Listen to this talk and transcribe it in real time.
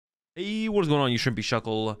Hey, what is going on, you shrimpy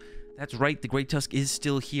shuckle? That's right, the Great Tusk is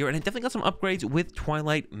still here, and I definitely got some upgrades with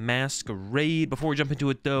Twilight Masquerade. Before we jump into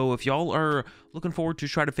it, though, if y'all are looking forward to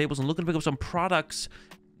Shrouded Fables and looking to pick up some products,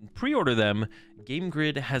 pre-order them,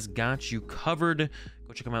 GameGrid has got you covered.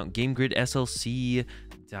 Go check them out,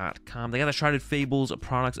 GameGridSLC.com. They got the Shrouded Fables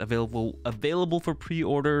products available for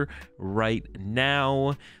pre-order right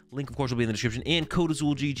now. Link, of course, will be in the description, and code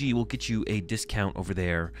AzulGG will get you a discount over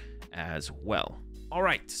there as well. All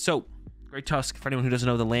right, so Great Tusk, for anyone who doesn't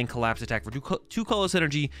know, the land collapse attack for two colorless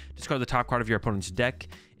energy, discard the top card of your opponent's deck.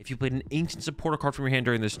 If you played an ancient supporter card from your hand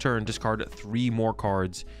during this turn, discard 3 more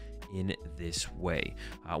cards in this way.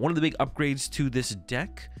 One of the big upgrades to this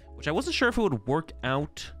deck, which I wasn't sure if it would work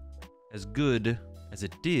out as good as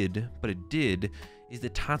it did, but it did, is the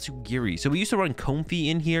Tatsugiri. So we used to run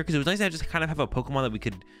Comfy in here because it was nice to just kind of have a Pokemon that we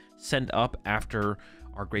could send up after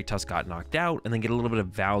our Great Tusk got knocked out and then get a little bit of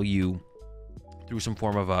value through some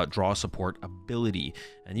form of a draw support ability.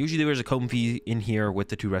 And usually there's a Comfy in here with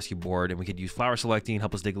the 2 rescue board, and we could use flower selecting and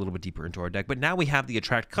help us dig a little bit deeper into our deck. But now we have the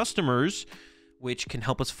attract customers, which can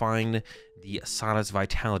help us find the Asada's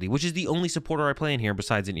Vitality, which is the only supporter I play in here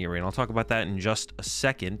besides an Eerie, and I'll talk about that in just a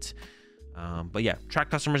second. But yeah, track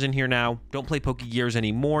customers in here now. Don't play Pokegears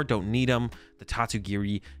anymore. Don't need them. The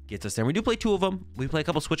Tatsugiri gets us there. We do play 2 of them. We play a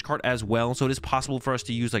couple switch card as well, so it is possible for us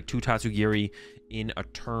to use like 2 Tatsugiri in a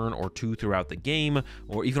turn or 2 throughout the game,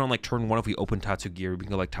 or even on like turn 1 if we open Tatsugiri, we can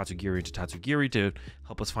go like Tatsugiri into Tatsugiri to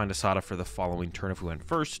help us find Asada for the following turn if we went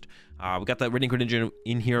first. We got that Radiant Greninja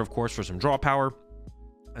in here, of course, for some draw power,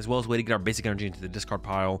 as well as a way to get our basic energy into the discard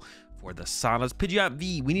pile for the Sadas. Pidgeot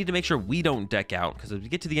V, we need to make sure we don't deck out, because as we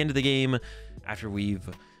get to the end of the game, after we've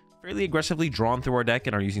fairly aggressively drawn through our deck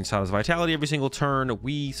and are using Sada's Vitality every single turn,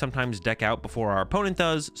 we sometimes deck out before our opponent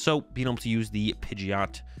does, so being able to use the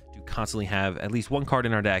Pidgeot to constantly have at least 1 card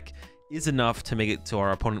in our deck is enough to make it so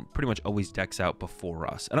our opponent pretty much always decks out before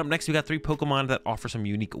us. And up next, we got 3 Pokemon that offer some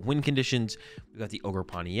unique win conditions. We got the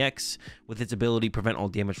Ogerpon EX, with its ability prevent all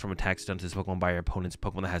damage from attacks done to this Pokemon by your opponent's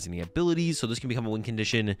Pokemon that has any abilities. So this can become a win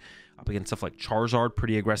condition up against stuff like Charizard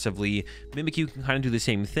pretty aggressively. Mimikyu can kind of do the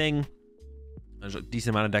same thing. There's a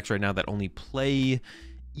decent amount of decks right now that only play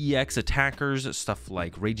EX attackers, stuff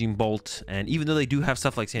like Raging Bolt, and even though they do have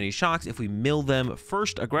stuff like Sandy Shocks, if we mill them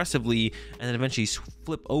first aggressively and then eventually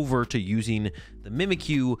flip over to using the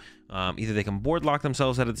Mimikyu, either they can board lock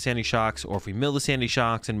themselves out of the Sandy Shocks, or if we mill the Sandy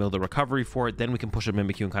Shocks and mill the recovery for it, then we can push a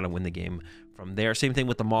Mimikyu and kind of win the game from there. Same thing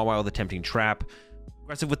with the Mawile, the Tempting Trap.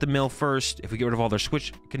 Aggressive with the mill first, if we get rid of all their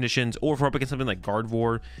switch conditions, or if we're up against something like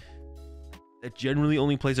Gardevoir that generally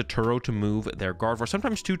only plays a Turo to move their Gardevoir,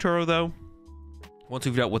 sometimes 2 Turo though. Once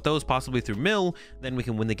we've dealt with those, possibly through mill, then we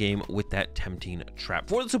can win the game with that Tempting Trap.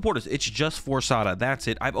 For the supporters, it's just for Sada. That's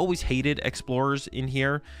it. I've always hated Explorers in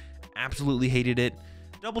here. Absolutely hated it.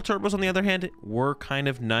 Double Turbos, on the other hand, were kind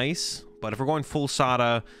of nice. But if we're going full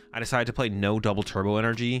Sada, I decided to play no Double Turbo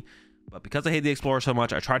energy. But because I hate the Explorer so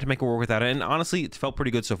much, I tried to make it work without it. And honestly, it felt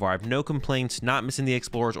pretty good so far. I have no complaints, not missing the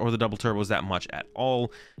Explorers or the Double Turbos that much at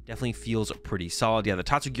all. Definitely feels pretty solid. Yeah, the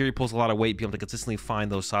Tatsugiri pulls a lot of weight, be able to consistently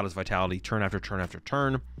find those Sada's Vitality turn after turn after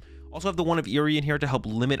turn. Also have the one of Eerie in here to help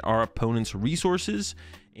limit our opponent's resources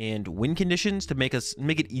and win conditions to make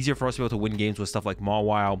it easier for us to be able to win games with stuff like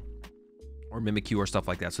Mawile or Mimikyu or stuff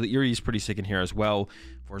like that. So the Eerie is pretty sick in here as well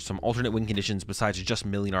for some alternate win conditions besides just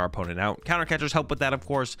milling our opponent out. Countercatchers help with that, of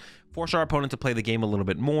course. Force our opponent to play the game a little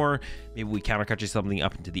bit more. Maybe we countercatch something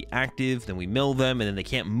up into the active, then we mill them, and then they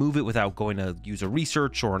can't move it without going to use a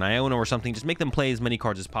research or an Iona or something. Just make them play as many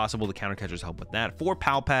cards as possible. The countercatchers help with that. For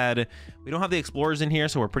Palpad, we don't have the Explorers in here,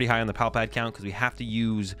 so we're pretty high on the Palpad count because we have to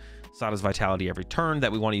use Sada's Vitality every turn,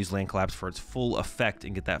 that we want to use Land Collapse for its full effect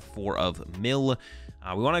and get that 4 of mill.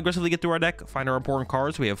 We want to aggressively get through our deck, find our important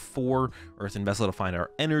cards. We have 4 Earthen Vessel to find our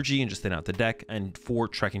energy and just thin out the deck, and 4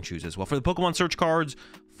 Trekking Shoes as well. For the Pokemon search cards,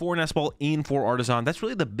 4 Nest Ball and 4 Artisan. That's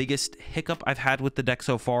really the biggest hiccup I've had with the deck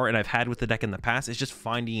so far, and I've had with the deck in the past. It's just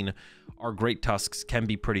finding our Great Tusks can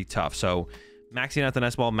be pretty tough. So maxing out the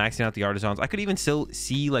Nest Ball, maxing out the Artisans. I could even still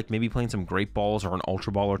see like maybe playing some Great Balls or an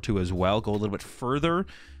Ultra Ball or 2 as well. Go a little bit further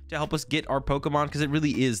to help us get our Pokemon, because it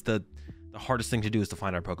really is the hardest thing to do is to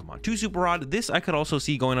find our Pokemon. 2 Super Rod. This I could also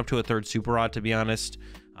see going up to a 3rd Super Rod, to be honest.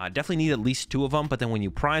 Definitely need at least 2 of them, but then when you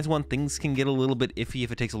prize one, things can get a little bit iffy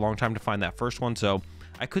if it takes a long time to find that first one. So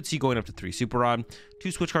I could see going up to 3 Super Rod.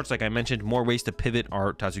 2 switch cards, like I mentioned, more ways to pivot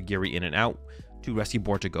our Tatsugiri in and out. 2 rescue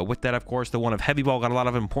board to go with that, of course. The one of Heavy Ball got a lot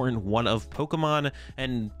of important one of Pokemon,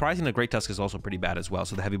 and prizing the Great Tusk is also pretty bad as well,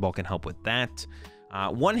 so the Heavy Ball can help with that.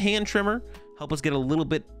 1 Hand Trimmer, help us get a little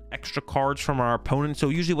bit extra cards from our opponent. So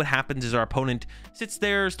usually what happens is our opponent sits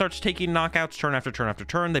there, starts taking knockouts turn after turn after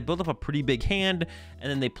turn. They build up a pretty big hand,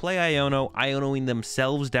 and then they play Ionoing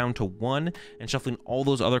themselves down to 1 and shuffling all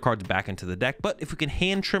those other cards back into the deck. But if we can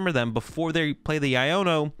hand trimmer them before they play the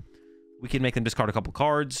Iono, we can make them discard a couple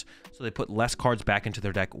cards, so they put less cards back into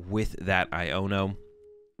their deck with that Iono.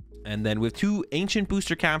 And then with 2 Ancient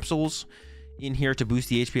Booster Capsules in here to boost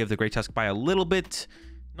the HP of the Great Tusk by a little bit.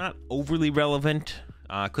 Not overly relevant.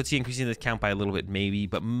 Could see increasing the count by a little bit maybe,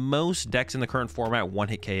 but most decks in the current format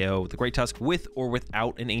one-hit KO the Great Tusk with or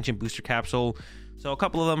without an Ancient Booster Capsule. So a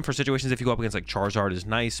couple of them for situations if you go up against like Charizard is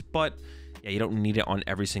nice, but yeah, you don't need it on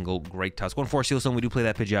every single Great Tusk. 1/4 Seal Stone, we do play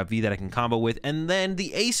that Pidgeot V that I can combo with. And then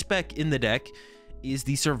the A-Spec in the deck is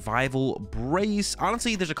the Survival Brace.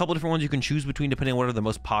 Honestly, there's a couple different ones you can choose between depending on what are the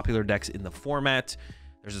most popular decks in the format.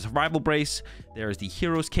 There's a Survival Brace, there's the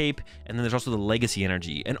Hero's Cape, and then there's also the Legacy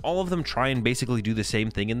Energy. And all of them try and basically do the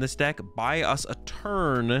same thing in this deck. Buy us a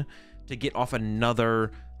turn to get off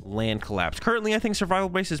another land collapse. Currently, I think Survival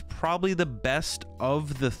Brace is probably the best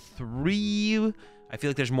of the 3. I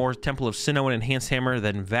feel like there's more Temple of Sinnoh and Enhanced Hammer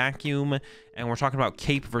than Vacuum. And we're talking about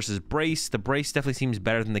Cape versus Brace. The Brace definitely seems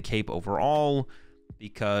better than the Cape overall,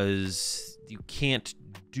 because you can't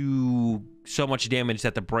do so much damage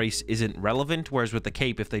that the Brace isn't relevant, whereas with the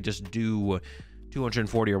Cape, if they just do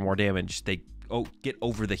 240 or more damage, they get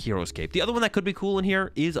over the Hero's Cape. The other one that could be cool in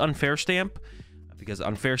here is Unfair Stamp, because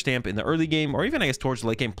Unfair Stamp in the early game, or even I guess towards the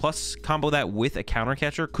late game, plus combo that with a counter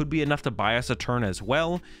catcher could be enough to buy us a turn as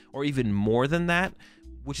well, or even more than that,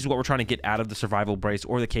 which is what we're trying to get out of the Survival Brace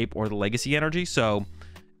or the Cape or the Legacy Energy. So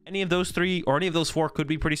any of those 3 or any of those 4 could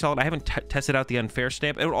be pretty solid. I haven't tested out the Unfair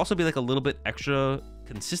Stamp. It would also be like a little bit extra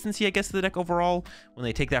consistency, I guess, to the deck overall. When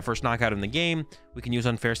they take that first knockout in the game, we can use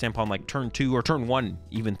Unfair Stamp on like turn 2 or turn 1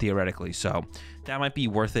 even theoretically. So that might be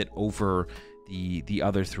worth it over the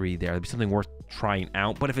other 3 there. It'd be something worth trying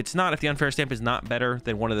out. But if it's not, if the Unfair Stamp is not better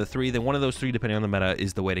than one of the 3, then one of those 3, depending on the meta,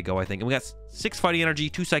 is the way to go, I think. And we got 6 Fighting Energy,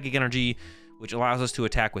 2 Psychic Energy, which allows us to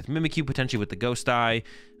attack with Mimikyu, potentially with the Ghost Eye,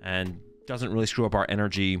 and doesn't really screw up our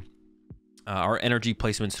energy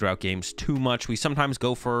placements throughout games too much. We sometimes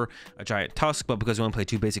go for a Giant Tusk, but because we only play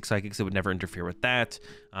 2 basic Psychics, it would never interfere with that.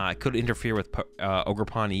 I could interfere with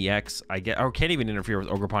Ogerpon EX, I get, or can't even interfere with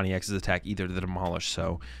Ogerpon EX's attack either to Demolish.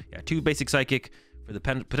 So yeah, 2 basic Psychic for the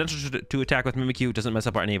potential to attack with Mimikyu. Doesn't mess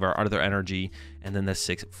up any of our other energy, and then the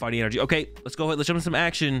 6 Fighting Energy. Okay, let's go ahead, let's jump into some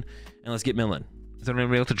action, and let's get milling. Is anyone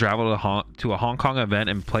gonna be able to travel to a Hong Kong event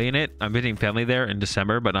and play in it? I'm visiting family there in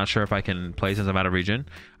December, but not sure if I can play since I'm out of region.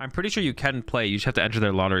 I'm pretty sure you can play. You just have to enter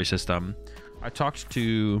their lottery system. I talked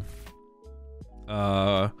to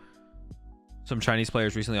some Chinese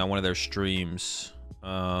players recently on one of their streams,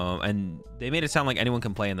 and they made it sound like anyone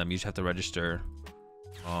can play in them. You just have to register.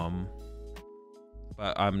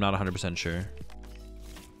 But I'm not 100% sure.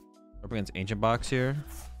 Up against Ancient Box here.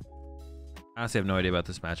 I honestly have no idea about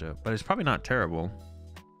this matchup, but it's probably not terrible.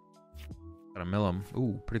 Gotta mill him.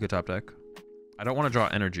 Ooh, pretty good top deck. I don't want to draw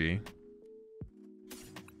energy.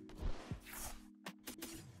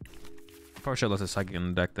 Probably should have left a Psychic in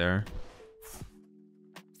the deck there.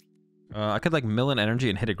 I could like mill an energy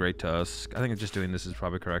and hit a Great Tusk. I think just doing this is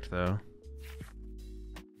probably correct though.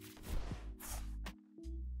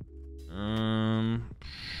 I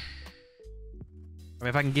mean,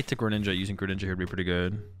 if I can get to Greninja, using Greninja here would be pretty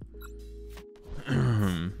good.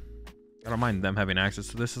 I don't mind them having access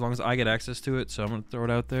to this as long as I get access to it, so I'm gonna throw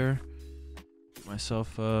it out there. Get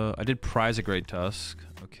myself I did prize a Great Tusk.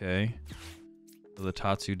 Okay. Throw the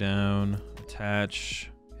Tatsu down,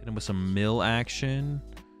 attach, hit him with some mill action.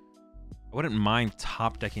 I wouldn't mind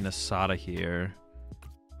top decking Asada here,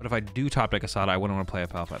 but if I do top deck Asada, I wouldn't want to play a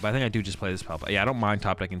Palpite. But I think I do just play this Palpite. Yeah, I don't mind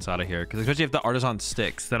top decking Asada here, because especially if the Artisan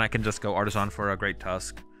sticks, then I can just go Artisan for a Great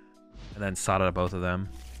Tusk and then Sada both of them.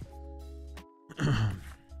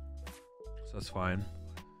 So that's fine.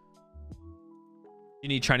 You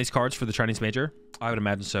need Chinese cards for the Chinese Major? I would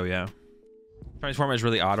imagine so, yeah. Chinese format is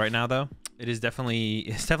really odd right now, though. It's definitely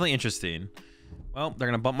interesting. Well, they're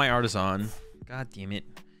gonna bump my Artisan. God damn it.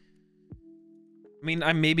 I mean,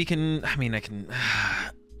 I can.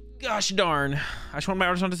 Gosh darn. I just want my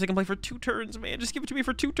Artisan to take and play for 2 turns, man. Just give it to me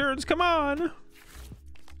for 2 turns. Come on.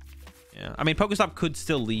 Yeah, I mean, Pokestop could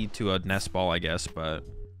still lead to a Nest Ball, I guess, but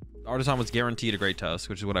Artisan was guaranteed a Great Tusk,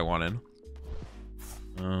 which is what I wanted.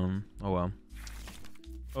 Oh well.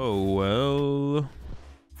 Oh well.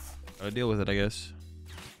 Gotta deal with it, I guess.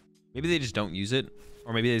 Maybe they just don't use it,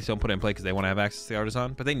 or maybe they just don't put it in play because they want to have access to the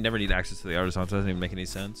Artisan, but they never need access to the Artisan, so it doesn't even make any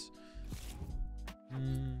sense.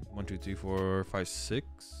 1, 2, 3, 4, 5, 6,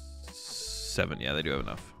 7. Yeah, they do have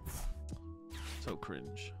enough. So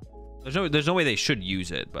cringe. There's no way they should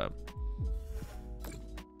use it, but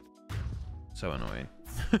so annoying.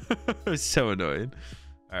 So annoying.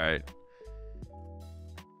 All right.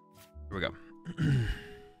 Here we go.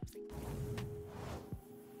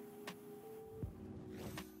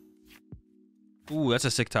 Ooh, that's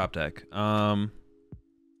a sick top deck.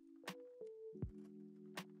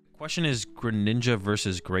 Question is Greninja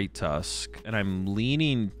versus Great Tusk, and I'm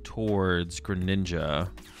leaning towards Greninja.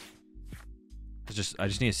 I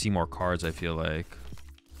just need to see more cards, I feel like.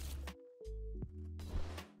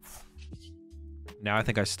 Now I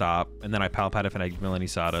think I stop, and then I Palpad if I mill any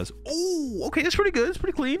Sadas. Oh, okay, that's pretty good. It's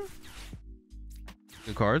pretty clean.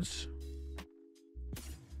 Good cards.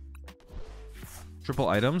 Triple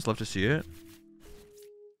items, love to see it.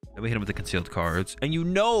 Then we hit him with the concealed cards. And you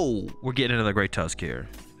know we're getting another Great Tusk here.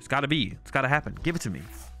 It's gotta be. It's gotta happen. Give it to me.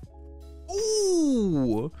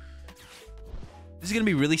 Ooh! This is gonna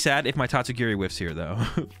be really sad if my Tatsugiri whiffs here, though.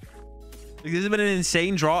 This has been an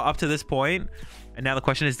insane draw up to this point. And now the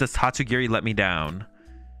question is, does Tatsugiri let me down?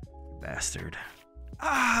 Bastard.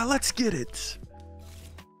 Ah, let's get it.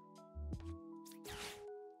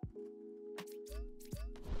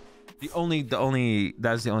 That's the only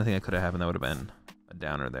thing that could have happened. That would have been a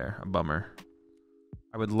downer there, a bummer.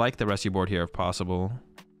 I would like the rescue board here if possible.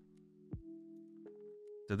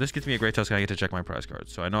 So this gets me a Great Tusk, and I get to check my prize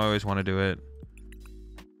cards. So I know I always want to do it.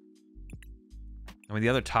 I mean, the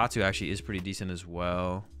other Tatsu actually is pretty decent as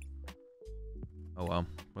well. Oh well,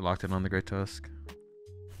 we're locked in on the Great Tusk.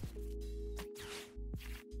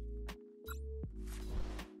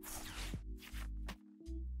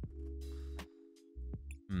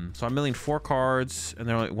 So I'm milling 4 cards, and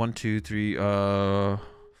they're like 1, 2, 3,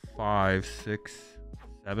 5, 6,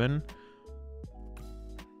 7.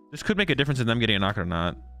 This could make a difference in them getting a knock or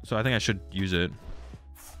not, so I think I should use it.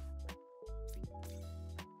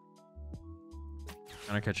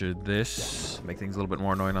 Counter catcher this, make things a little bit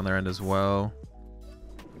more annoying on their end as well.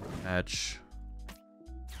 Match.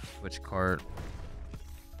 Switch cart.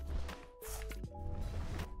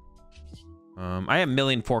 I am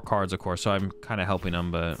milling 4 cards, of course, so I'm kind of helping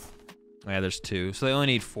them, but oh, yeah, there's 2, so they only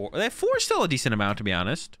need 4. 4 is still a decent amount, to be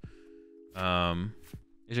honest.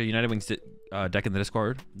 Is there United Wings deck in the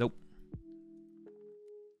Discord? Nope.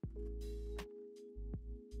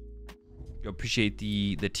 You appreciate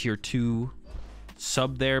the tier 2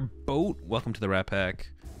 sub there. Boat, welcome to the Rat Pack.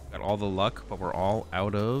 Got all the luck, but we're all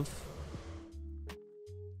out of,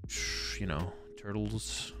 you know,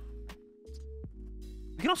 turtles.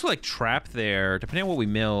 We can also like trap there, depending on what we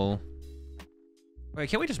mill. Wait,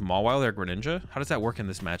 can't we just Mawile their Greninja? How does that work in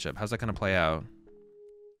this matchup? How's that gonna play out?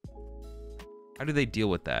 How do they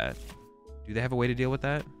deal with that? Do they have a way to deal with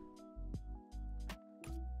that?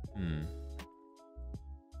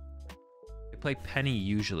 They play Penny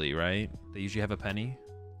usually, right? They usually have a Penny.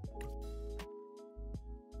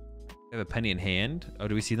 They have a Penny in hand. Oh,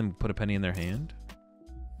 do we see them put a Penny in their hand?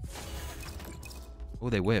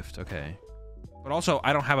 Oh, they whiffed. Okay. But also,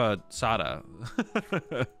 I don't have a Sada.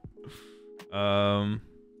 Man,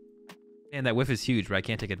 that whiff is huge, but I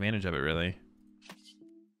can't take advantage of it, really.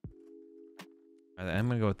 I'm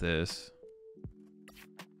gonna go with this.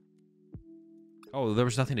 Oh, there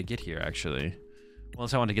was nothing to get here, actually.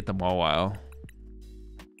 Unless I want to get the Mawile.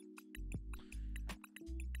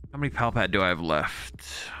 How many Palpat do I have left?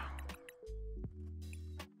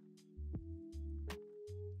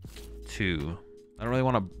 2. I don't really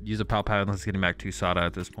want to use a Palpat unless it's getting back 2 Sada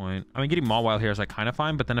at this point. I mean, getting Mawile here is like kind of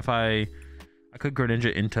fine, but then if I could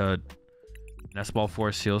Greninja into Nest Ball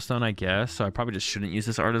for Sealstone, I guess. So I probably just shouldn't use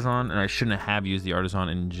this Artisan, and I shouldn't have used the Artisan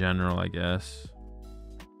in general, I guess.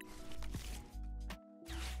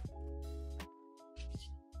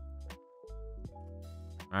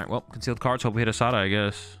 All right, well, concealed cards. Hope we hit a Sada, I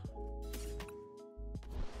guess.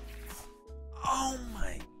 Oh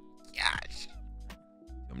my gosh.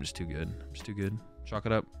 I'm just too good. I'm just too good. Chalk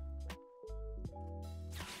it up.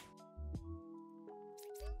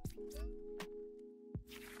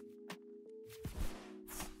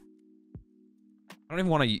 I don't even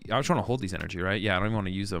want to. I just want to hold these energy, right? Yeah, I don't even want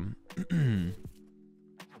to use them.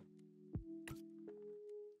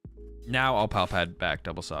 Now I'll Palpad back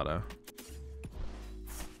double Sada.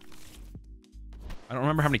 I don't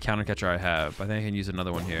remember how many counter catcher I have. I think I can use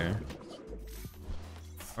another one here.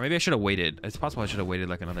 Or maybe I should have waited. It's possible I should have waited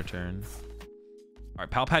like another turn. All right,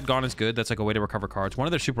 Palpad gone is good. That's like a way to recover cards. One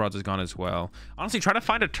of their super rods is gone as well. Honestly, try to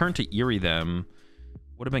find a turn to Eerie them.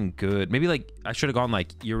 Would have been good. Maybe like I should have gone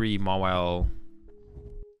like Eerie, Mawile.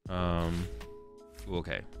 Ooh,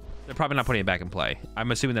 okay. They're probably not putting it back in play.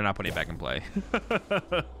 I'm assuming they're not putting it back in play.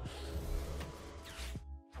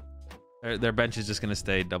 Their bench is just gonna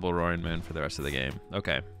stay double Roaring Moon for the rest of the game.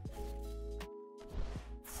 Okay.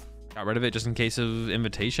 Got rid of it just in case of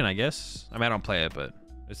invitation, I guess. I mean, I don't play it, but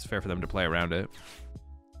it's fair for them to play around it.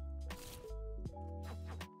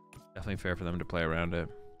 Definitely fair for them to play around it.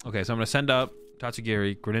 Okay, so I'm going to send up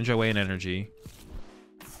Tatsugiri, Greninja away in energy.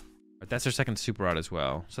 But that's their second super rod as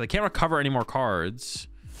well. So they can't recover any more cards.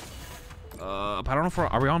 But I don't know if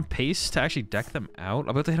are we on pace to actually deck them out?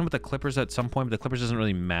 I'll be able to hit them with the Clippers at some point, but the Clippers doesn't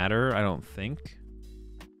really matter, I don't think.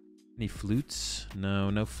 Any flutes? No,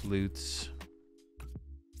 no flutes.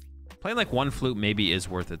 Playing like one flute maybe is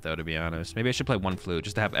worth it though, to be honest. Maybe I should play one flute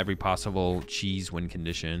just to have every possible cheese win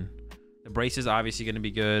condition. The brace is obviously going to be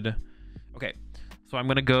good. Okay, so I'm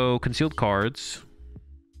going to go concealed cards.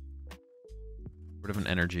 Rid of an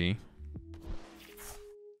energy.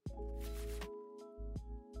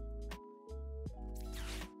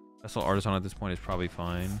 Vessel Artisan at this point is probably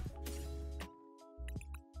fine.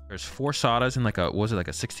 There's 4 Sadas in like a, what was it, like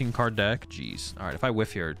a 16 card deck? Jeez. All right, if I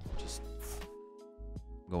whiff here, just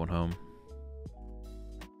going home.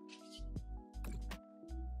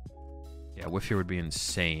 Yeah, whiff here would be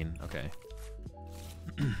insane. Okay.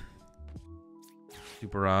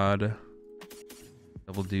 Super Rod.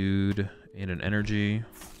 Double Dude. And an energy.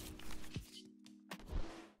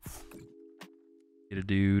 Get a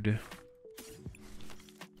dude.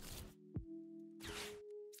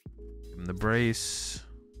 Give him the brace.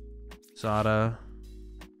 Sada.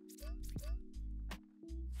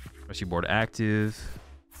 Rescue board active.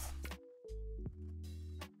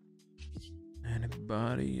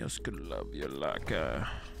 Anybody else could love you like a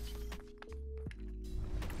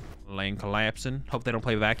lane collapsing. Hope they don't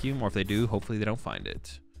play vacuum, or if they do, hopefully they don't find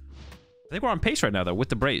it. I think we're on pace right now though with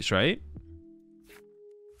the brace, right?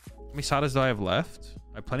 How many Sadas do I have left?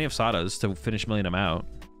 I have plenty of Sadas to finish milling them out.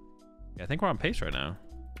 Yeah, I think we're on pace right now.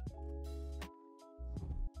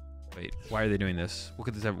 Wait, why are they doing this? What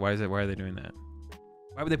could this have? Why are they doing that?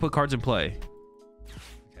 Why would they put cards in play?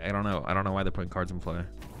 Okay, I don't know. I don't know why they're putting cards in play.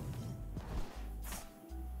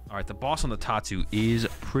 All right, the boss on the Tatsu is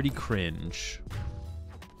pretty cringe.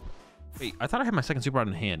 Wait, I thought I had my second super rod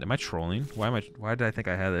in hand. Am I trolling? Why did I think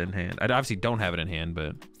I had it in hand? I obviously don't have it in hand,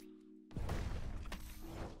 but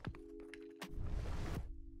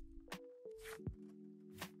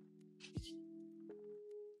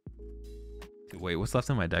wait, what's left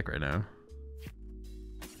in my deck right now?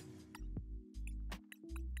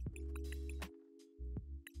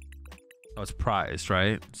 Oh, it's prized,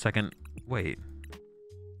 right? Second, wait.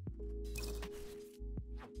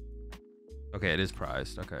 Okay, it is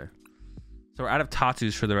prized. Okay. So we're out of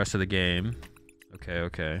Tatsus for the rest of the game. Okay,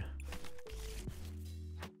 okay.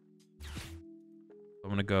 I'm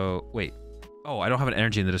gonna go, wait. Oh, I don't have an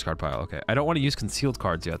energy in the discard pile. Okay, I don't want to use concealed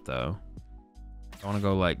cards yet though. I want to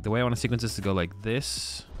go like, the way I want to sequence is to go like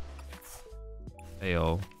this.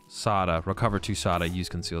 Fail. Sada. Recover 2 Sada. Use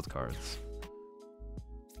concealed cards.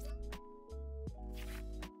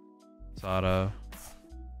 Sada.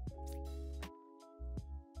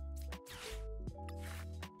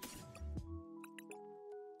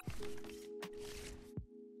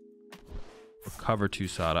 Recover 2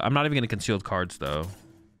 Sada. I'm not even going to concealed cards though.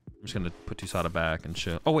 I'm just going to put 2 Sada back and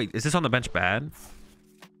chill. Oh wait, is this on the bench bad?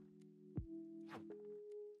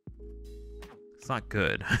 It's not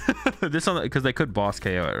good. This on because they could boss KO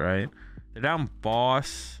it, right? They're down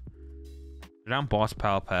boss. They're down boss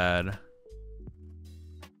Palpad.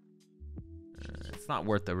 It's not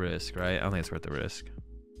worth the risk, right? I don't think it's worth the risk.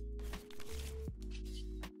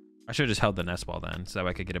 I should have just held the nest ball then, so that way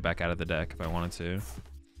I could get it back out of the deck if I wanted to.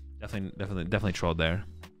 Definitely trolled there.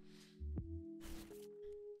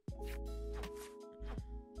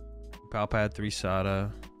 Palpad 3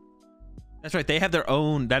 Sada. That's right. They have their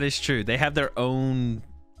own. That is true. They have their own.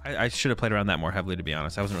 I should have played around that more heavily, to be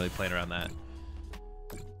honest. I wasn't really playing around that.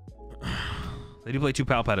 They do play 2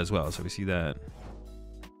 Palpad as well, so we see that.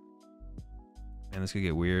 Man, this could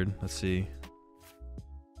get weird. Let's see.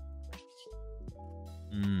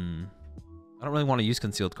 I don't really want to use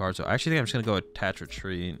concealed cards, so I actually think I'm just going to go attach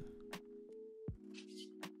retreat.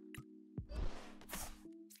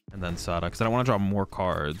 And then Sada, because I don't want to draw more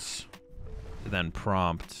cards to then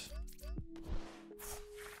prompt.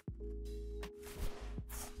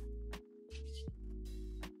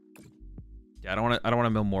 Yeah, I don't want to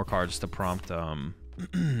mill more cards to prompt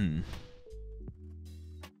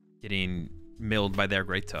getting milled by their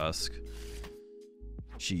Great Tusk.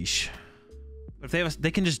 Sheesh. But if they have,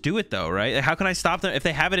 they can just do it though, right? How can I stop them if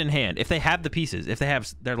they have it in hand? If they have the pieces, if they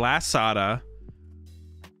have their last Sada,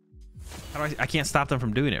 how do I can't stop them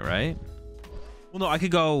from doing it, right? Well, no, I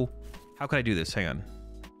could go. How could I do this? Hang on.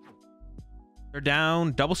 They're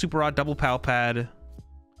down. Double Super Rod, double Palpad.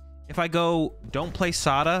 If I go, don't play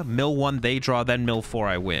Sada, mill 1, they draw, then mill 4,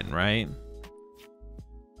 I win, right?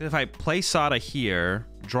 If I play Sada here,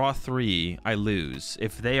 draw 3, I lose.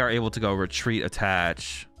 If they are able to go retreat,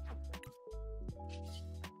 attach.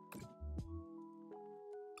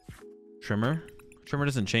 Trimmer? Trimmer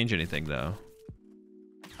doesn't change anything, though.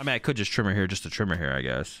 I mean, I could just Trimmer here, just a Trimmer here, I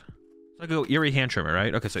guess. So I go Eerie Hand Trimmer,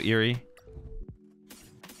 right? Okay, so Eerie.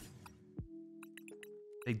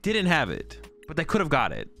 They didn't have it, but they could have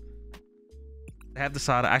got it. They have the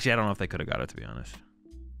Sada. Actually, I don't know if they could have got it, to be honest.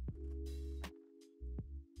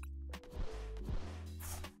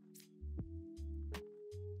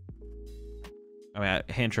 I mean,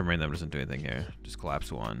 hand trimmering them doesn't do anything here. Just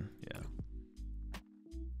collapse 1. Yeah.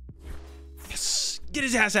 Yes! Get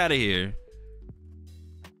his ass out of here.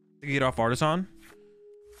 They can get off Artisan?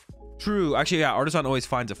 True. Actually, yeah, Artisan always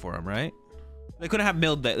finds it for him, right? They couldn't have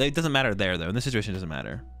milled that. It doesn't matter there, though. In this situation, it doesn't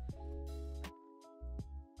matter.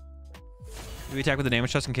 Do we attack with the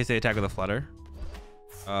damage tusk in case they attack with a flutter?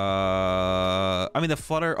 I mean, the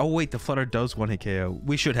flutter. Oh, wait. The flutter does 1-hit KO.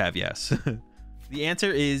 We should have, yes. The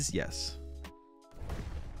answer is yes.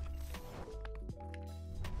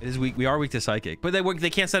 It is weak. We are weak to psychic, but they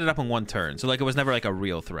can't set it up in 1 turn. So like it was never like a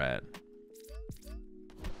real threat.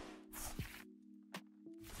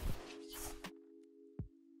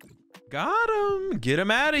 Got him. Get him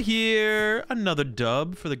out of here. Another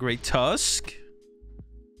dub for the Great Tusk.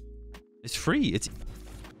 It's free. It's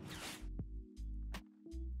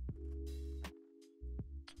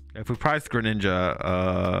if we prize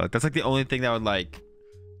Greninja, that's like the only thing that would like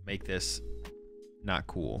make this not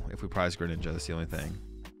cool. If we prize Greninja, that's the only thing.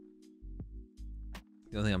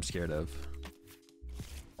 The only thing I'm scared of.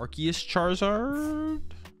 Arceus Charizard?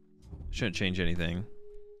 Shouldn't change anything.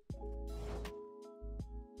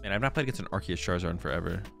 Man, I've not played against an Arceus Charizard in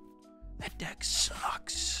forever. That deck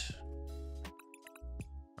sucks.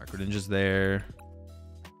 Alright, Greninja's there.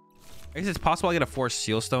 I guess it's possible I get a Force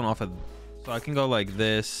Seal Stone off of... So I can go like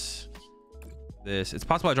this. This. It's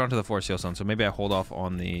possible I draw into the Force Seal Stone, so maybe I hold off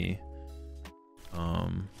on the...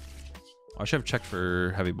 I should have checked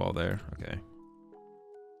for Heavy Ball there. Okay.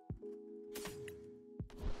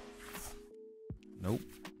 Nope.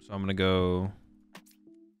 So I'm gonna go.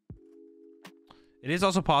 It is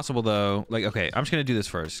also possible though. Like, okay, I'm just gonna do this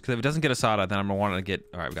first because if it doesn't get a Sada, then I'm gonna want to get.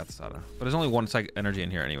 All right, we got the Sada, but there's only 1 psychic energy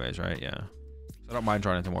in here, anyways, right? Yeah. So I don't mind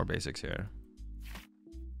drawing into more basics here.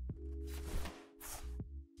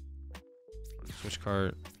 Switch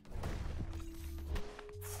card.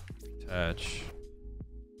 Attach.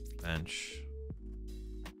 Bench.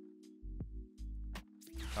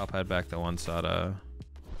 I'll pad back the 1 Sada.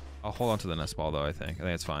 I'll hold on to the nest ball though. I think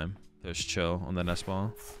it's fine. There's chill on the nest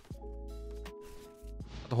ball.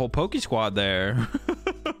 The whole Poke Squad there.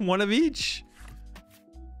 1 of each.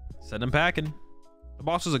 Send them packing. The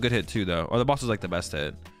boss was a good hit too, though. Or the boss was like the best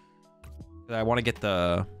hit. I want to get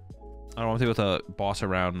the. I don't want to be able to boss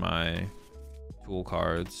around my tool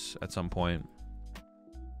cards at some point.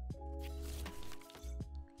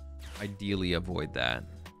 Ideally, avoid that.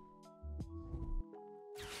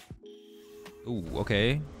 Ooh,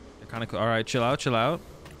 okay. They're kind of all right. Chill out, chill out.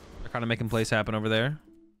 They're kind of making plays happen over there.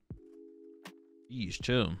 Jeez,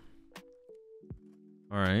 chill.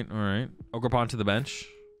 All right, all right. Ogerpon to the bench.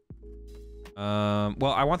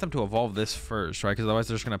 Well, I want them to evolve this first, right? Because otherwise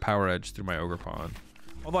they're just gonna power edge through my Ogerpon.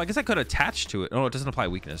 Although I guess I could attach to it. Oh, it doesn't apply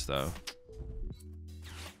weakness though.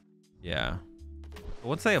 Yeah. But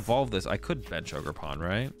once they evolve this, I could bench Ogerpon,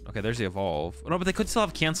 right? Okay, there's the evolve. Oh, no, but they could still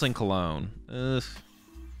have canceling Cologne. Ugh.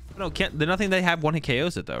 No, can't. There's nothing they have 1-hit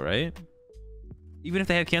KOs it though, right? Even if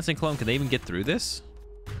they have canceling Cologne, can they even get through this?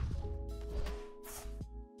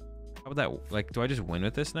 How about that? Like, do I just win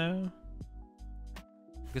with this now?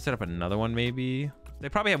 I could set up another one maybe. They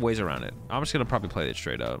probably have ways around it. I'm just gonna probably play it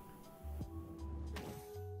straight up.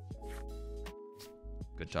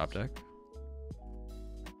 Good top deck.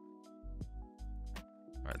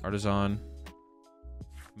 All right, Artisan.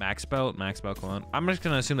 Max belt, Cologne. I'm just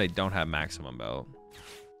gonna assume they don't have maximum belt.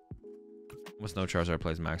 Almost no Charizard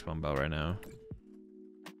plays maximum belt right now.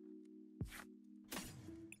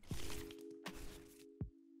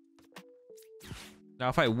 Now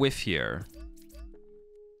if I whiff here.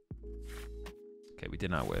 Okay, we did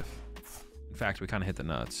not whiff. In fact, we kind of hit the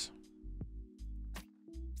nuts.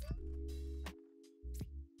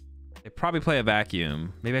 They probably play a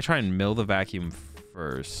vacuum. Maybe I try and mill the vacuum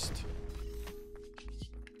first.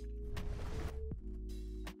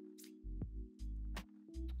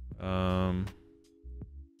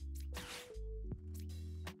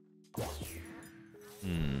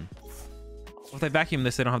 Well, if they vacuum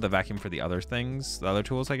this, they don't have the vacuum for the other things, the other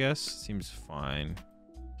tools, I guess. Seems fine.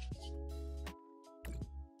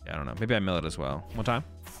 Yeah, I don't know. Maybe I mill it as well. One time?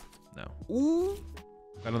 No. Ooh.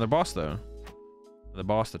 Got another boss, though. The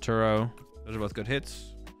boss, the Turo. Those are both good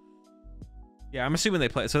hits. Yeah, I'm assuming they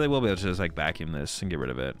play, so they will be able to just like vacuum this and get rid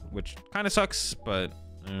of it, which kind of sucks, but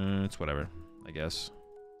it's whatever, I guess.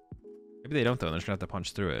 Maybe they don't though. They're just gonna have to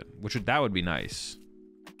punch through it, that would be nice.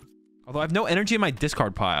 Although I have no energy in my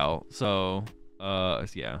discard pile, so yeah.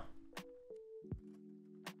 Yeah,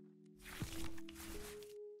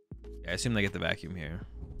 I assume they get the vacuum here.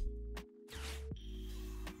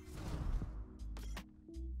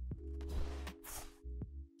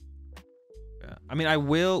 I mean,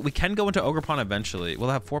 we can go into Ogre Pawn eventually. We'll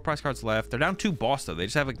have 4 prize cards left. They're down 2 boss though. They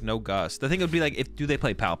just have like no Gust. The thing would be like, do they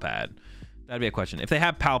play Pal Pad? That'd be a question. If they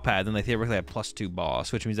have Pal Pad, then they theoretically have +2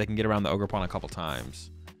 boss, which means they can get around the Ogre Pawn a couple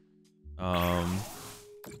times. I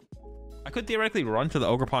could theoretically run to the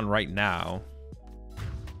Ogre Pawn right now,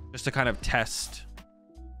 just to kind of test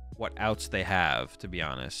what outs they have, to be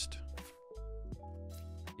honest.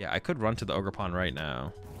 Yeah, I could run to the Ogre Pawn right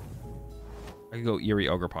now. I could go Eerie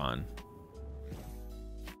Ogre Pawn.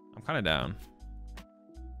 I'm kind of down.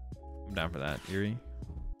 I'm down for that. Eerie.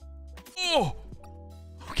 Oh!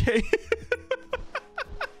 Okay.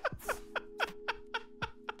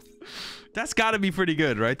 That's got to be pretty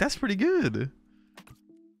good, right? That's pretty good.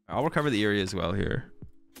 I'll recover the Eerie as well here.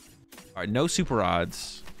 All right, no super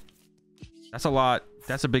odds. That's a lot.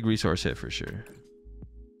 That's a big resource hit for sure.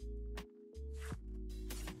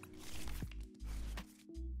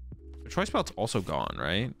 The choice belt's also gone,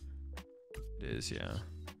 right? It is, yeah.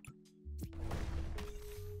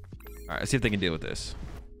 All right, let's see if they can deal with this.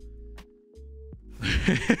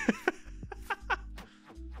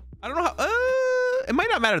 I don't know how. It might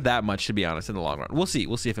not matter that much, to be honest, in the long run. We'll see.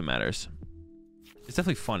 We'll see if it matters. It's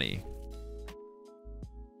definitely funny.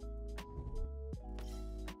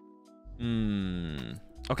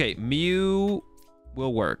 Okay, Mew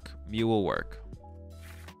will work. Mew will work.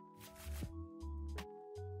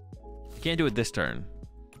 Can't do it this turn.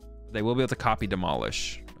 They will be able to copy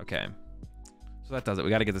Demolish. Okay. So that does it.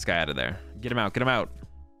 We got to get this guy out of there. Get him out. Get him out.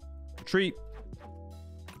 Retreat.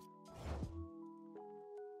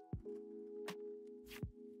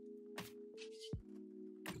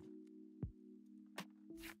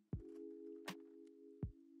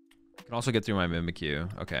 Can also get through my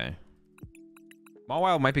Mimikyu. Okay.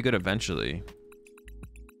 Mawile might be good eventually.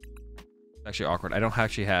 Actually awkward. I don't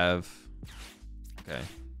actually have... Okay.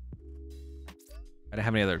 I don't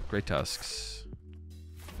have any other Great Tusks.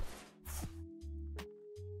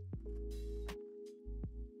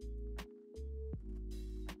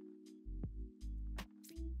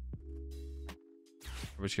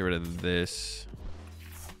 Let's get rid of this.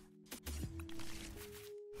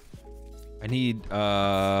 I need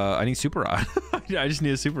Super Rod. I just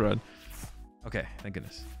need a Super Rod. Okay, thank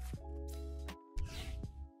goodness.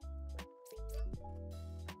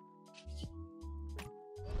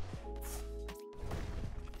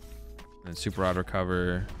 And Super Rod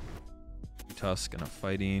recover. Tusk and a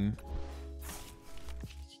fighting.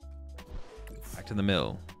 Back to the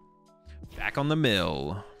mill. Back on the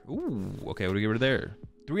mill. Ooh, okay, what do we get rid of there?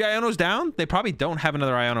 3 Ionos down? They probably don't have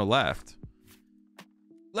another Iono left.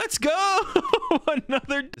 Let's go!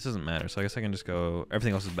 Another... This doesn't matter, so I guess I can just go...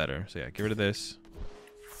 Everything else is better. So yeah, get rid of this.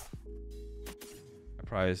 I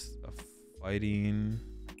prized a fighting...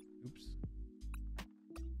 Oops.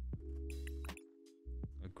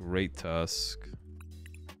 A Great Tusk.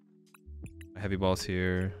 A Heavy Ball's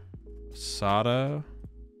here. Sada.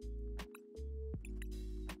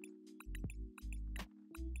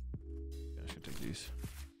 I'm just gonna take these.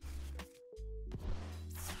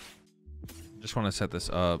 Just want to set this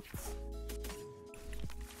up.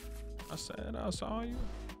 I said I saw you.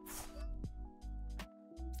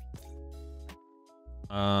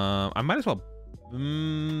 I might as well.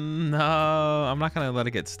 No, I'm not gonna let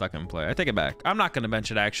it get stuck in play. I take it back. I'm not gonna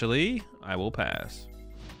bench it actually. I will pass.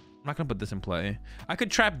 I'm not gonna put this in play. I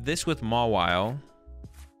could trap this with Mawile.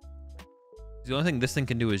 The only thing this thing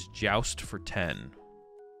can do is joust for 10.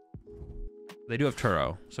 They do have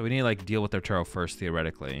Turo, so we need to like deal with their Turo first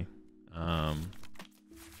theoretically.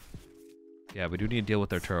 Yeah, we do need to deal with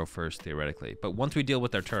their Turo first theoretically, but once we deal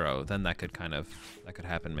with their Turo, then that could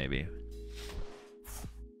happen maybe.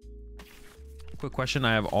 Quick question: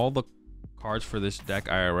 I have all the cards for this deck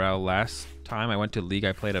IRL. Last time I went to League,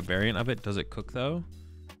 I played a variant of it. Does it cook though?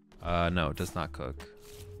 No, it does not cook.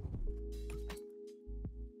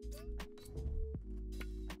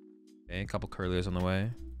 Okay, a couple Curliers on the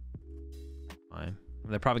way. Fine.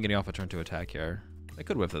 They're probably getting off a turn to attack here. They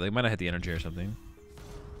could whiff it. They might have hit the energy or something.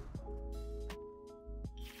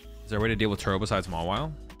 Is there a way to deal with Turo besides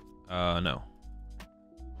Mawile? No.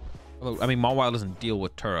 Although, I mean, Mawile doesn't deal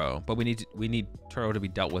with Turo, but we need Turo to be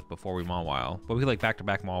dealt with before we Mawile. But we could like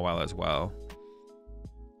back-to-back Mawile as well.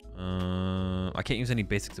 I can't use any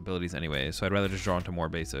basics abilities anyway, so I'd rather just draw into more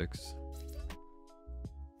basics.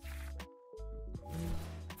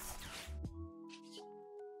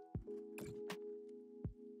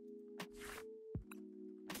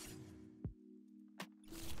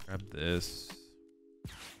 Grab this.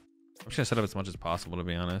 I'm just gonna set up as much as possible, to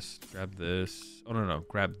be honest. Grab this. Oh, no.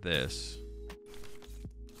 Grab this.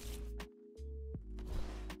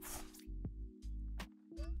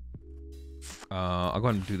 I'll go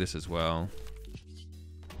ahead and do this as well.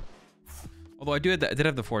 Although I did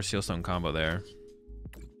have the 4 Sealstone combo there.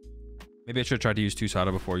 Maybe I should have tried to use 2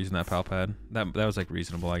 Sada before using that pal pad. That was like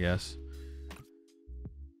reasonable, I guess.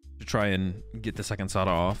 To try and get the second Sada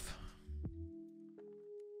off.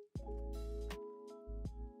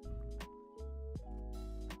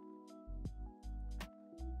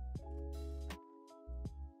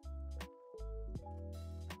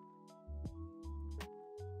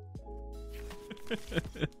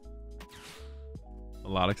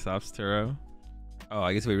 Melodic stops Turo. Oh,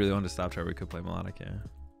 I guess if we really wanted to stop Turo, we could play Melodic, yeah.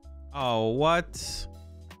 Oh, what?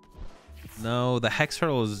 No, the Hex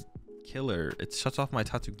Turtle is killer. It shuts off my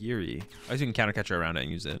Tatsugiri. I guess you can counter catcher around it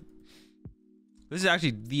and use it. This is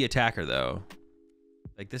actually the attacker though.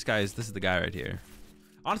 Like this is the guy right here.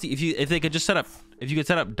 Honestly, if they could just set up, if you could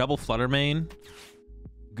set up double Flutter Mane,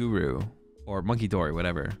 Guru, or Monkey Dory,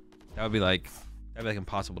 whatever, that would be like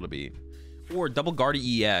impossible to beat. Or double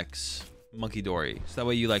Guardy EX, Monkey Dory. So that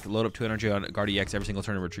way you like load up 2 energy on Guardy EX every single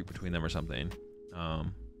turn and retreat between them or something. But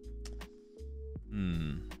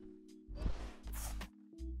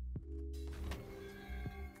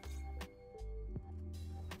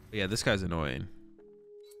yeah, this guy's annoying.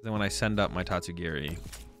 Then when I send up my Tatsugiri,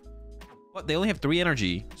 but they only have 3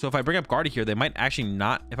 energy. So if I bring up Guardy here, they might actually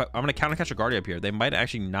not. I'm gonna counter catch a Guardy up here. They might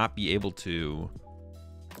actually not be able to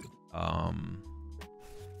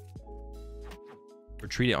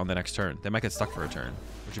retreat it on the next turn. They might get stuck for a turn,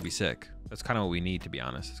 which would be sick. That's kind of what we need, to be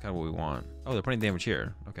honest. That's kind of what we want. Oh, they're putting damage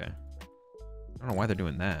here. Okay. I don't know why they're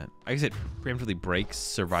doing that. I guess it preemptively breaks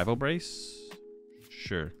Survival Brace.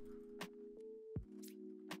 Sure.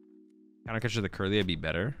 Counter catcher the Curly would be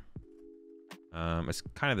better. It's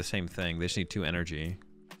kind of the same thing. They just need 2 energy.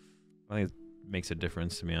 I think it makes a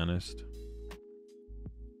difference, to be honest.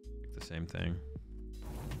 It's the same thing.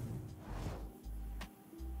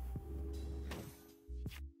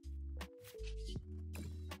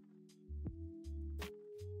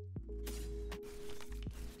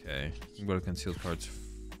 Okay, you can go to concealed cards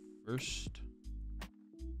first.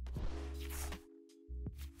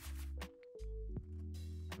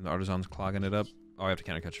 And the Artisan's clogging it up. Oh, I have to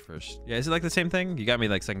counter catch it first. Yeah, is it like the same thing? You got me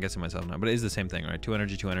like second guessing myself now, but it is the same thing, right? 2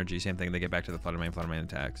 energy, same thing. They get back to the Flutter Mane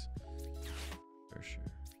attacks. For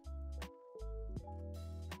sure.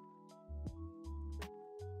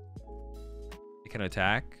 It can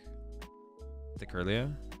attack the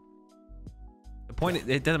Curlia. The point,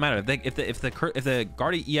 it doesn't matter. If the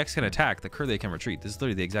Guardy EX can attack, the Curlia can retreat. This is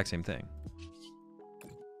literally the exact same thing.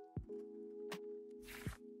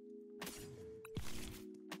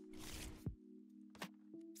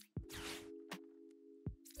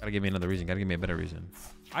 Gotta give me another reason. Gotta give me a better reason.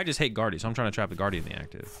 I just hate Guardy, so I'm trying to trap the Guardy in the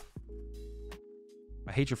active.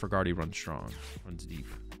 My hatred for Guardy runs strong, runs deep.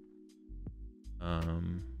 I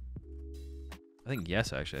think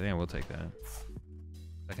yes, actually. I think I will take that.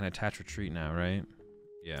 I can attach retreat now, right?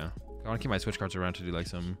 Yeah. I want to keep my switch cards around to do like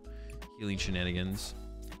some healing shenanigans,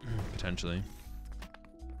 potentially.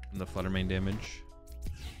 From the Flutter Mane damage.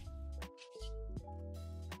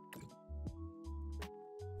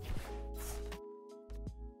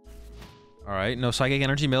 All right, no Psychic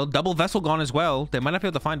Energy mill. Double Vessel gone as well. They might not be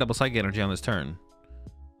able to find double Psychic Energy on this turn.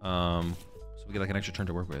 So we get like an extra turn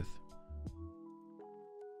to work with.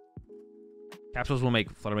 Capsules will make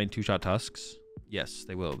Flutter Mane 2-shot Tusks. Yes,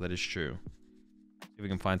 they will. That is true. See if we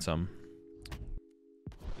can find some.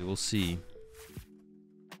 We will see.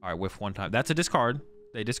 All right, whiff one time. That's a discard.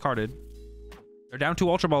 They discarded. They're down 2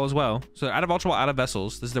 Ultra Ball as well. So out of Ultra Ball, out of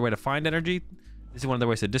Vessels. This is their way to find energy. This is one of their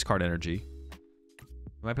ways to discard energy.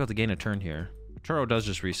 We might be able to gain a turn here. Turo does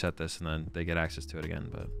just reset this and then they get access to it again,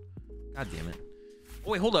 but god damn it.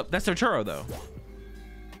 Oh wait, hold up. That's their Turo though.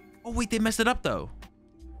 Oh wait, they messed it up though.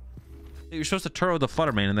 You're supposed to Turo the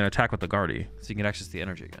Flutter Mane and then attack with the Guardy so you can get access to the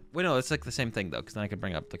energy again. Wait, no, it's like the same thing though, because then I could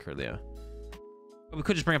bring up the Curlia. But we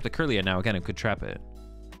could just bring up the Curlia now again and could trap it.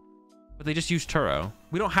 But they just used Turo.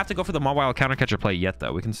 We don't have to go for the Mawile countercatcher play yet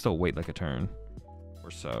though. We can still wait like a turn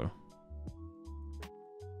or so.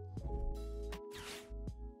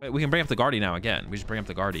 But we can bring up the Guardy now again. We just bring up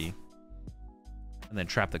the Guardy and then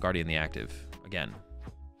trap the Guardy in the active again.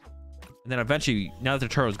 And then eventually, now that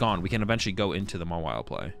the Turo's gone, we can eventually go into the Mawile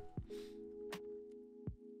play.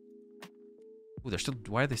 Ooh, they're still.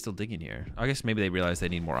 Why are they still digging here? I guess maybe they realize they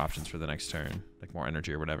need more options for the next turn, like more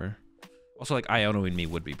energy or whatever. Also, like Ionoing me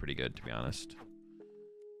would be pretty good, to be honest.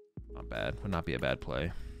 Not bad. Would not be a bad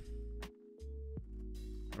play.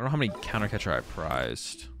 I don't know how many counter catcher I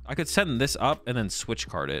prized. I could send this up and then switch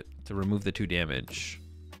card it to remove the 2 damage.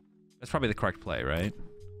 That's probably the correct play, right?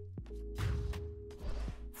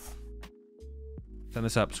 Send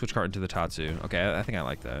this up, switch card into the Tatsu. Okay, I think I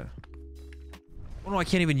like that. Oh no, I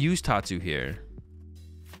can't even use Tatsu here.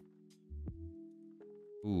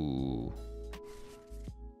 Ooh.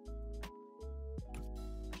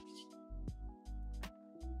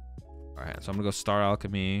 Alright, so I'm gonna go Star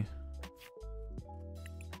Alchemy.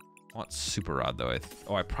 I want Super Rod though.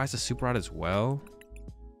 I priced a Super Rod as well.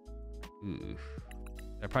 Ooh.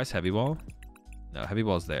 Did I price Heavy Ball? No, Heavy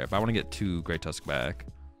Ball's there. But I want to get 2 Great Tusk back.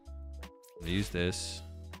 I'm gonna use this.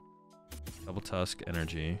 Double Tusk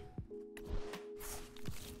Energy.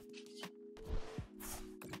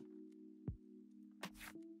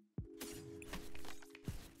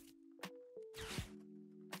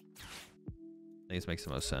 I think this makes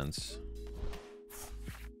the most sense.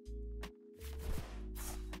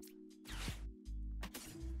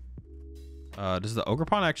 Does the Ogre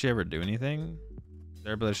Pawn actually ever do anything?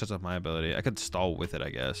 Their ability shuts off my ability. I could stall with it, I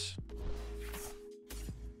guess.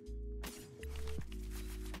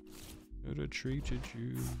 Could have treated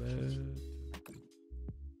you bad.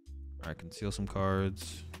 Alright, conceal some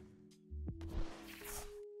cards.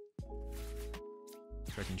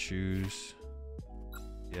 I can choose.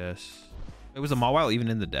 Yes. Wait, was the Mawile even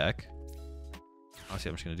in the deck? Honestly,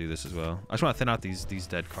 I'm just gonna do this as well. I just want to thin out these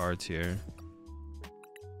dead cards here.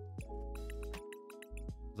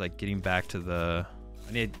 Like getting back to the.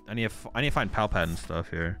 I need to find Palpad and stuff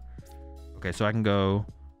here. Okay, so I can go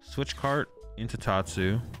switch cart into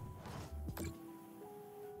Tatsu.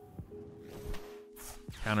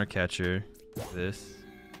 Counter catcher. This.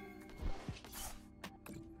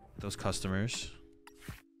 Those customers.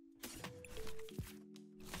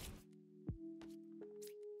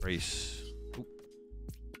 Race. Oop.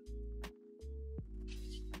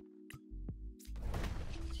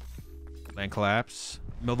 Land collapse.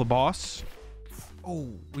 Mill the boss.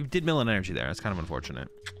 Oh, we did mill an energy there. That's kind of unfortunate.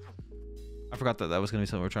 I forgot that was going to be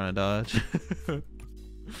something we're trying to dodge.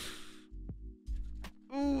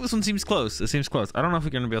 Ooh, this one seems close. It seems close. I don't know if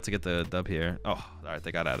we're going to be able to get the dub here. Oh, all right.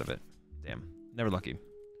 They got out of it. Damn. Never lucky.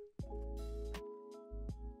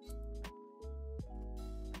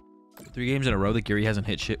 3 games in a row that Geary hasn't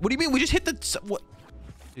hit shit. What do you mean? We just hit the... What?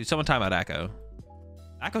 Dude, someone time out Akko.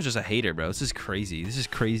 Akko's just a hater, bro. This is crazy. This is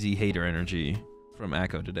crazy hater energy from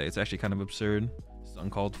Akko today. It's actually kind of absurd. It's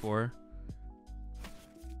uncalled for.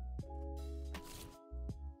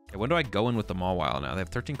 Okay, when do I go in with the Mawile now? They have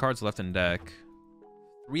 13 cards left in deck.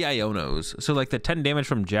 3 Ionos. So like the 10 damage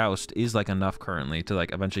from Joust is like enough currently to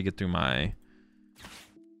like eventually get through my...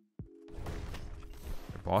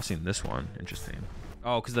 They're bossing this one. Interesting.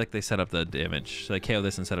 Oh, because like they set up the damage. So they KO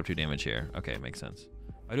this and set up 2 damage here. Okay, makes sense.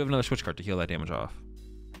 I do have another switch card to heal that damage off.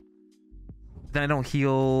 Then I don't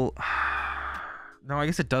heal... No, I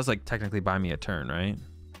guess it does like technically buy me a turn, right?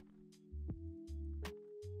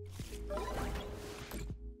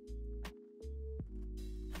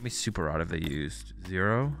 How many Super Rod have they used?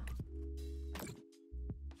 0?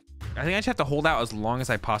 I think I just have to hold out as long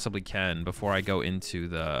as I possibly can before I go into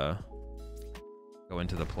the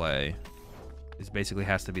play. This basically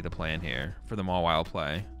has to be the plan here for the Mawile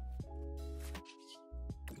play.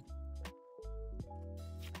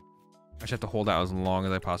 I just have to hold out as long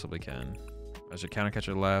as I possibly can. There's a counter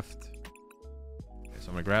catcher left. Okay, so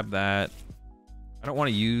I'm gonna grab that. I don't want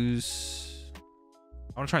to use...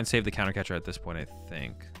 I want to try and save the counter catcher at this point, I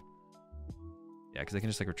think. Yeah, because they can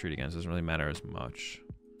just like retreat again, so it doesn't really matter as much.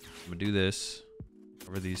 I'm gonna do this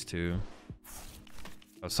over these 2.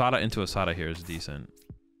 Asada into Asada here is decent.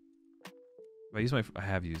 If I use my... I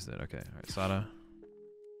have used it. Okay, all right, Asada.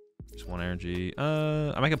 Just 1 energy.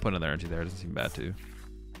 I might put another energy there. It doesn't seem bad too.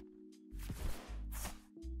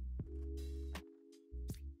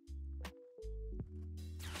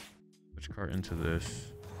 Card into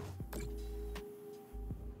this.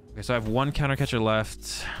 Okay, so I have 1 counter catcher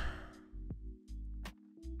left.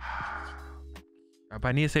 But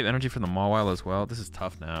I need to save energy for the Mawile as well. This is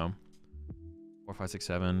tough now. 4, 5, 6,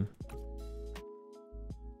 7. I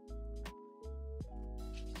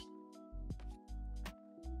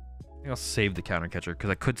think I'll save the counter catcher because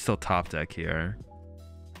I could still top deck here.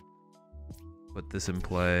 Put this in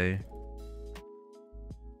play.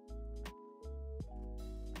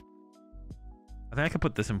 I think I could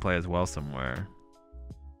put this in play as well somewhere.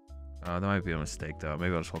 That might be a mistake though.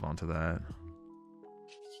 Maybe I'll just hold on to that.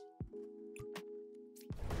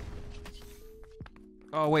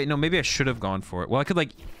 Oh, wait, no, maybe I should have gone for it. Well, I could,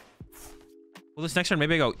 like... Well, this next turn,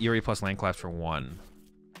 maybe I go Eerie plus Land Collapse for 1.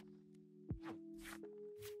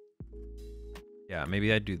 Yeah,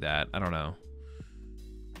 maybe I'd do that. I don't know.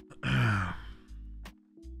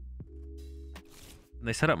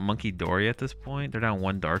 They set up Monkey Dory at this point. They're down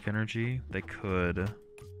 1 dark energy. They could...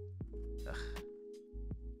 Ugh.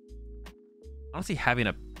 Honestly, having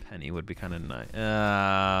a penny would be kind of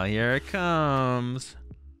nice. Here it comes.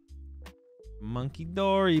 Monkey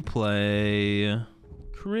Dory play.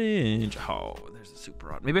 Cringe. Oh, there's a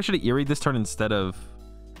super odd. Maybe I should have Eeried this turn instead of...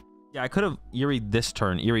 Yeah, I could have Eeried this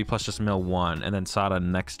turn. Eerie plus just mill 1. And then Sada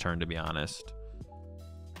next turn, to be honest.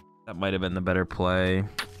 That might have been the better play.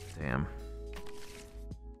 Damn.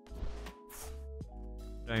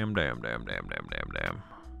 Damn.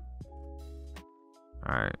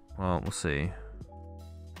 Alright, well, we'll see.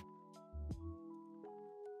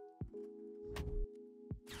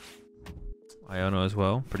 Iono as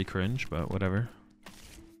well. Pretty cringe, but whatever.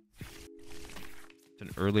 It's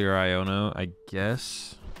an earlier Iono, I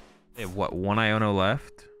guess. They have what, 1 Iono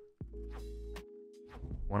left?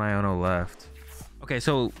 1 Iono left. Okay,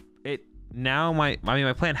 so it now my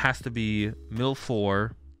plan has to be mill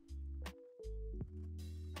 4.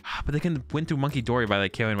 But they can win through Monkey Dory by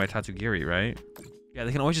like KOing my Tatsugiri, right? Yeah,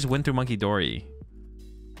 they can always just win through Monkey Dory.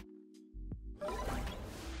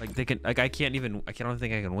 Like they can, like I don't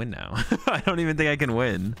think I can win now. I don't even think I can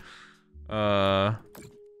win. Because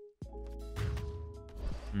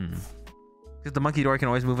the Monkey Dory can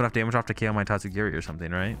always move enough damage off to KO my Tatsugiri or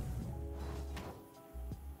something, right?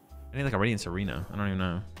 I need like a Radiant Serena. I don't even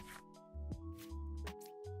know.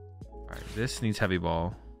 Alright, this needs Heavy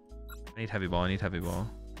Ball. I need Heavy Ball.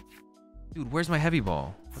 Dude, where's my Heavy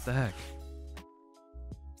Ball? What the heck?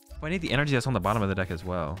 Oh, I need the energy that's on the bottom of the deck as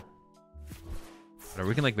well. Whatever,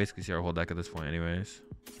 we can like basically see our whole deck at this point anyways.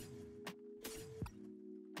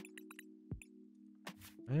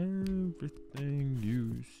 Everything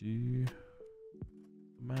you see.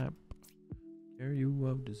 Map. Carry you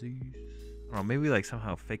of disease. I don't know, maybe like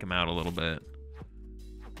somehow fake him out a little bit.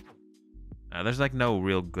 There's like no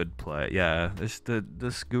real good play. Yeah, this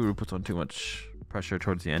guru puts on too much pressure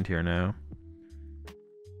towards the end here now.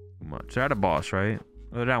 Too much. They're at a boss, right?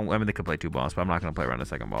 They're down, I mean, they could play 2 boss, but I'm not gonna play around a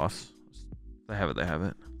second boss. They have it. They have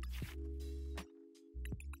it.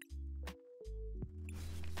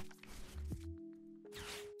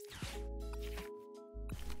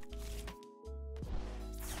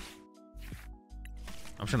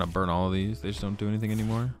 I'm just gonna burn all of these. They just don't do anything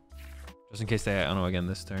anymore. Just in case they, I don't know, again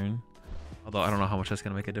this turn. Although I don't know how much that's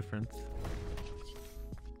gonna make a difference.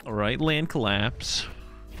 All right, Land Collapse.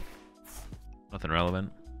 Nothing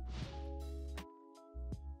relevant.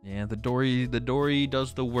 Yeah, the Dory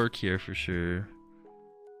does the work here for sure.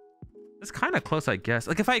 It's kind of close, I guess.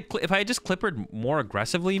 Like if I had just Clippered more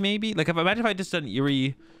aggressively, maybe. Like imagine if I just done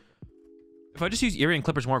Eerie. If I just use Eerie and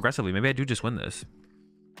Clippers more aggressively, maybe I do just win this.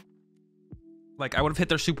 Like I would have hit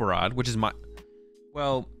their Super Rod, which is my.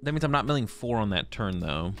 Well, that means I'm not milling 4 on that turn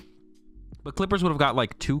though. But Clippers would have got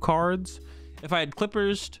like 2 cards. If I had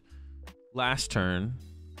Clippers last turn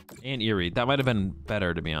and Eerie, that might have been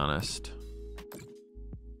better to be honest.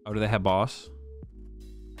 Oh, do they have boss?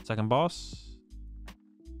 Second boss?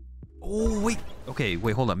 Oh, wait. Okay,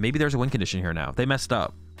 wait, hold up. Maybe there's a win condition here now. They messed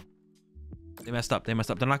up. They messed up. They're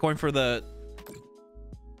not going for the...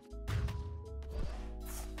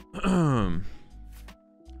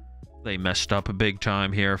 They messed up big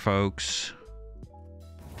time here, folks.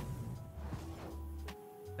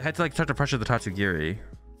 They had to like start to pressure the Tatsugiri.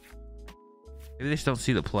 Maybe they just don't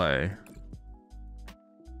see the play.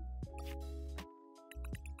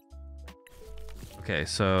 Okay,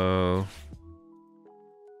 so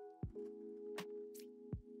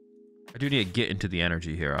I do need to get into the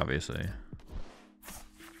energy here, obviously.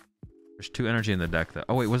 There's 2 energy in the deck that...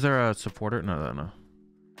 Oh wait, was there a supporter? No.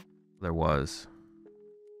 There was.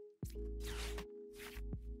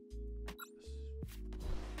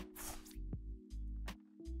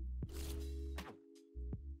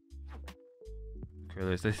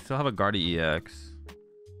 Okay, they still have a Guardi EX.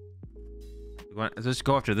 Let's just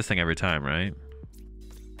go after this thing every time, right?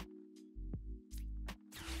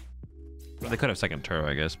 Well, they could have second turbo,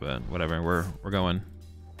 I guess, but whatever. We're going.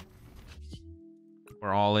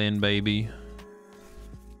 We're all in, baby.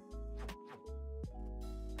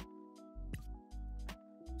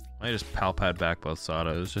 I just palpad back both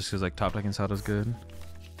Sados just because like top decking Sado's good.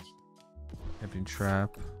 Empty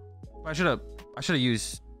trap. I should have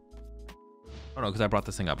used. Oh no, because I brought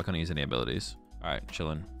this thing up. I couldn't use any abilities. All right,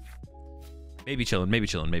 chilling. Maybe chilling.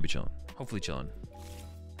 Hopefully chilling.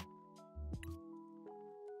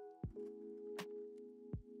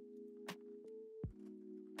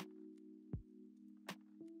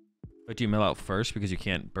 But do you mill out first because you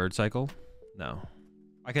can't bird cycle? No.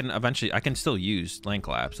 I can still use land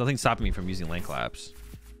collapse. Nothing's stopping me from using land collapse.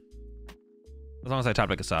 As long as I top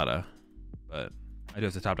deck Asada. But I do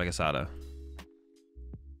have to top deck Asada.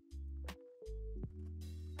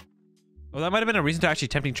 Well, that might have been a reason to actually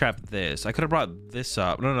tempting trap this. I could have brought this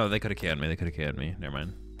up. No, they could have canned me. They could have canned me. Never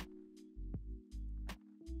mind.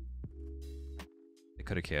 They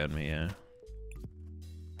could have canned me, yeah.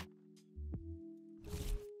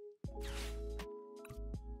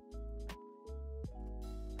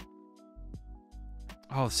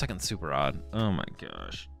 Oh, second super odd. Oh my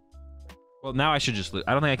gosh. Well, now I should just lose.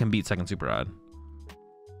 I don't think I can beat second super odd.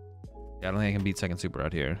 Yeah, I don't think I can beat second super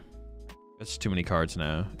odd here. That's too many cards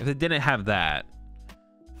now. If it didn't have that,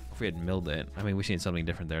 if we had milled it, I mean, we should need something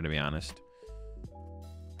different there, to be honest.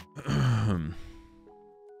 They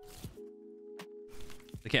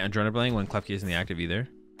can't adrenaline when Klepke isn't the active either.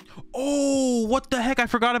 Oh, what the heck? I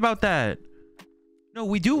forgot about that. No,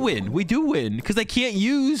 we do win. We do win because I can't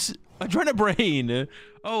use Adrenabrain.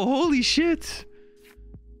 Oh, holy shit.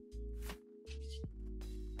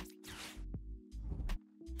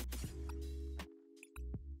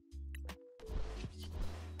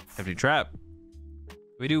 Empty trap.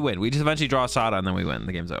 We do win. We just eventually draw Asada and then we win.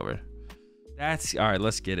 The game's over. That's all right.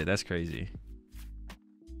 Let's get it. That's crazy.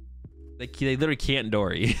 They literally can't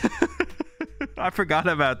Dory. I forgot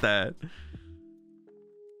about that.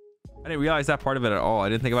 I didn't realize that part of it at all. I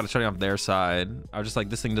didn't think about it shutting off their side. I was just like,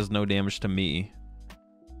 this thing does no damage to me.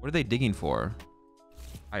 What are they digging for?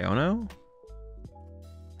 Iono?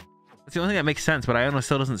 That's the only thing that makes sense, but Iono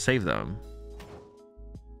still doesn't save them.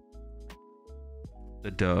 The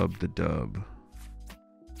dub, the dub.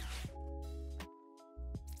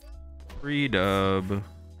 Free dub.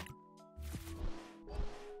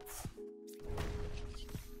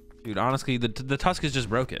 Dude, honestly, the Tusk is just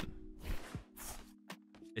broken.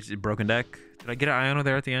 It's a broken deck. Did I get an Iono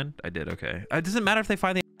there at the end? I did, okay. It doesn't matter if they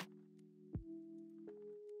find the